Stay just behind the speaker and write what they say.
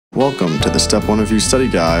Welcome to the Step 1 Review Study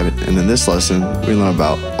Guide, and in this lesson, we learn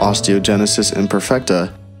about Osteogenesis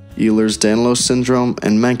Imperfecta, Ehlers Danlos syndrome,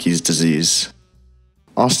 and Menkes disease.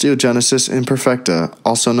 Osteogenesis imperfecta,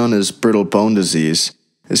 also known as brittle bone disease,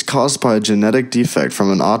 is caused by a genetic defect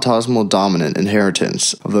from an autosomal dominant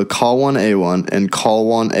inheritance of the COL1A1 and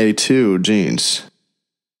COL1A2 genes.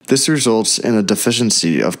 This results in a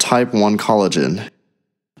deficiency of type 1 collagen.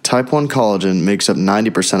 Type 1 collagen makes up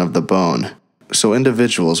 90% of the bone, so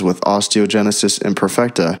individuals with osteogenesis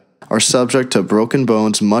imperfecta are subject to broken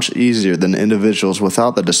bones much easier than individuals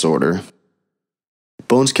without the disorder.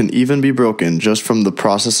 Bones can even be broken just from the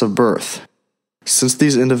process of birth. Since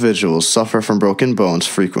these individuals suffer from broken bones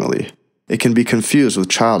frequently, it can be confused with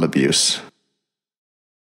child abuse.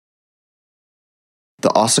 The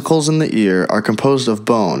ossicles in the ear are composed of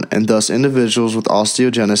bone, and thus individuals with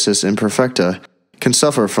osteogenesis imperfecta can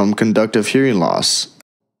suffer from conductive hearing loss.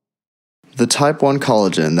 The type 1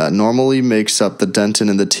 collagen that normally makes up the dentin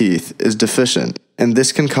in the teeth is deficient, and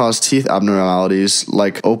this can cause teeth abnormalities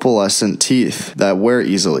like opalescent teeth that wear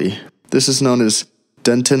easily. This is known as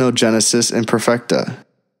dentinogenesis imperfecta.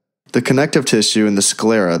 The connective tissue in the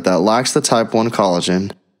sclera that lacks the type 1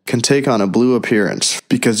 collagen can take on a blue appearance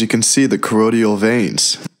because you can see the choroidal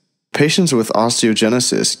veins. Patients with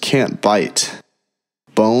osteogenesis can't bite.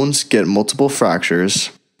 Bones get multiple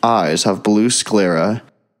fractures, eyes have blue sclera,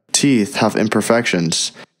 teeth have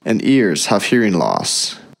imperfections, and ears have hearing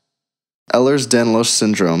loss. Ehlers Danlos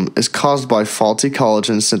syndrome is caused by faulty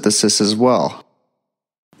collagen synthesis as well.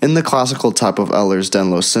 In the classical type of Ehlers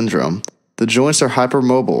Danlos syndrome, the joints are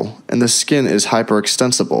hypermobile and the skin is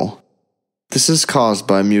hyperextensible. This is caused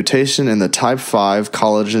by a mutation in the type 5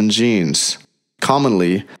 collagen genes,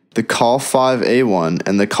 commonly the COL5A1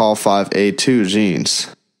 and the COL5A2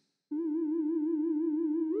 genes.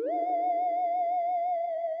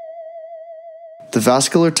 The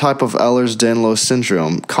vascular type of Ehlers Danlos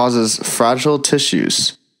syndrome causes fragile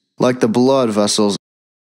tissues, like the blood vessels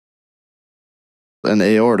and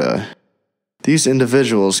aorta. These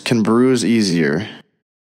individuals can bruise easier.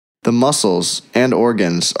 The muscles and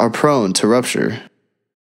organs are prone to rupture.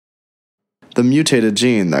 The mutated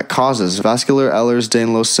gene that causes vascular Ehlers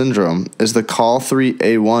Danlos syndrome is the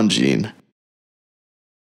COL3A1 gene.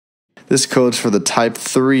 This codes for the type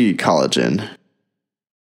 3 collagen.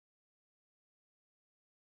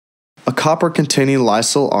 A copper-containing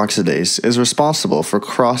lysyl oxidase is responsible for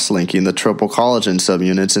cross-linking the tropocollagen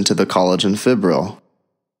subunits into the collagen fibril.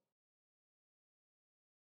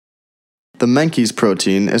 The Menkes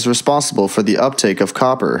protein is responsible for the uptake of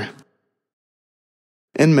copper.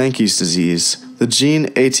 In Menkes disease, the gene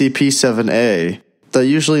ATP7A that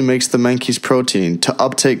usually makes the Menkes protein to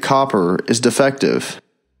uptake copper is defective.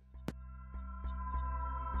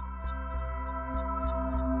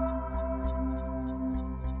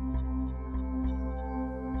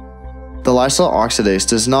 The lysyl oxidase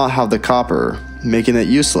does not have the copper, making it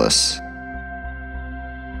useless.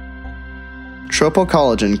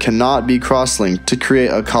 Tropocollagen cannot be cross-linked to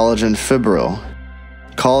create a collagen fibril.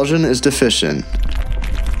 Collagen is deficient.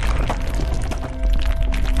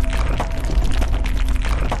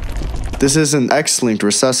 This is an X-linked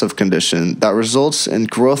recessive condition that results in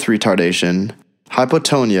growth retardation,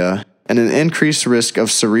 hypotonia, and an increased risk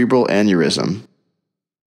of cerebral aneurysm.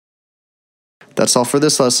 That's all for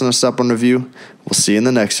this lesson of Step 1 Review. We'll see you in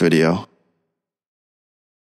the next video.